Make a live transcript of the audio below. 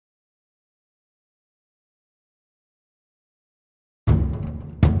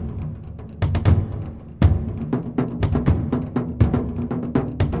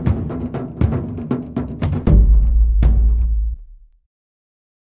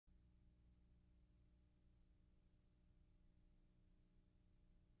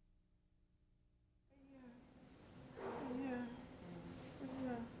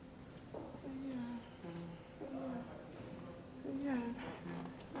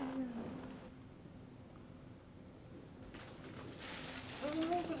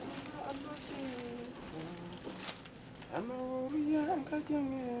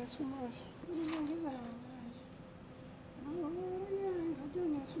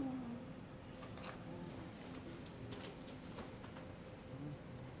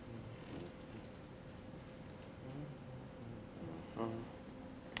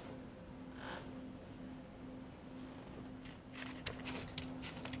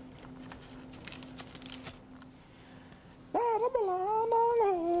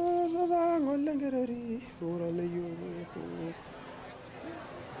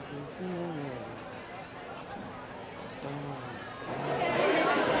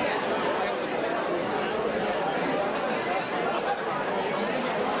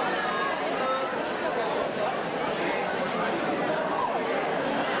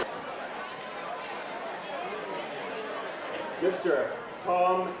Mr.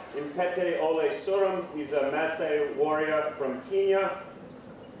 Tom Mpeti Ole Surum, he's a Maasai warrior from Kenya,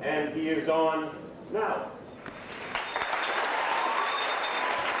 and he is on now.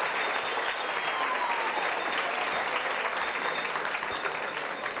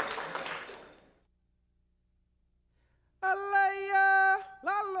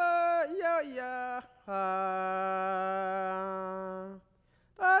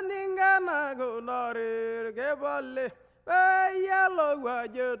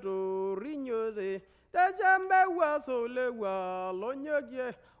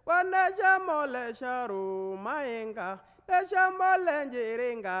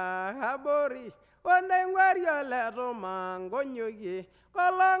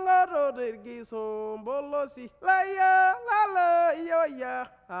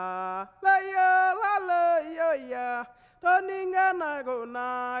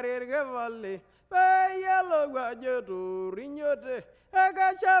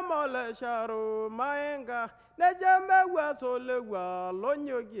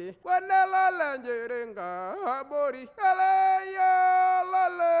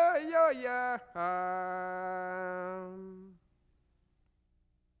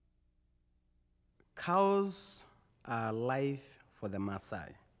 Cows are life for the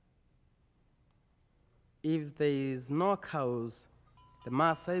Maasai. If there is no cows, the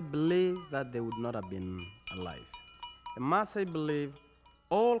Maasai believe that they would not have been alive. The Maasai believe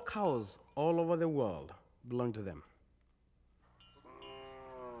all cows all over the world belong to them.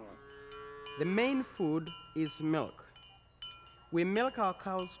 The main food is milk. We milk our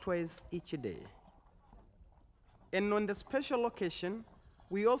cows twice each day. And on the special occasion,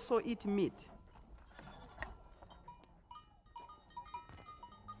 we also eat meat.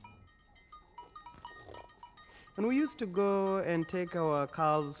 And we used to go and take our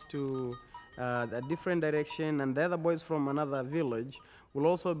cows to a different direction, and the other boys from another village will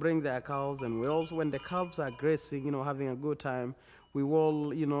also bring their cows, and we also, when the cows are grazing, having a good time, we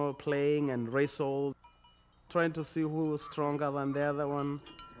all, playing and wrestle, trying to see who was stronger than the other one.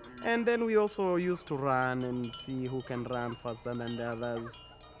 And then we also used to run and see who can run faster than the others.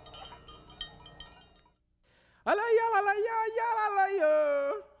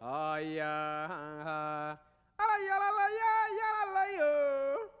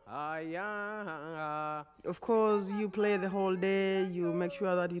 Of course, you play the whole day, you make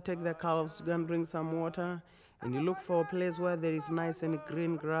sure that you take the cows to go and drink some water, and you look for a place where there is nice and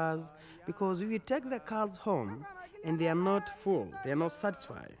green grass, because if you take the cows home and they are not full, they are not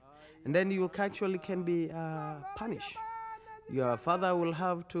satisfied, and then you actually can be punished. Your father will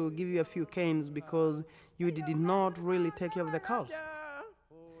have to give you a few canes because you did not really take care of the cows.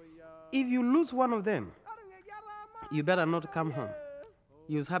 If you lose one of them, you better not come home.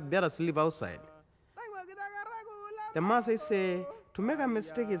 You better sleep outside. The Maasai say, to make a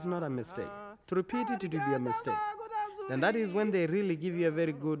mistake is not a mistake. To repeat it, it will be a mistake. And that is when they really give you a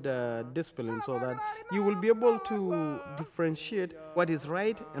very good discipline, so that you will be able to differentiate what is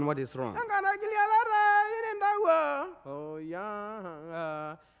right and what is wrong.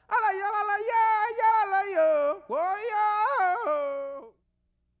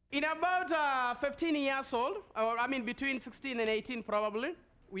 In about 15 years old, or between 16 and 18 probably,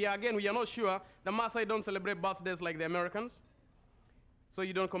 we are not sure. The Maasai don't celebrate birthdays like the Americans. So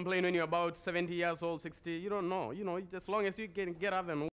you don't complain when you're about 70 years old, 60. You don't know. As long as you can get up and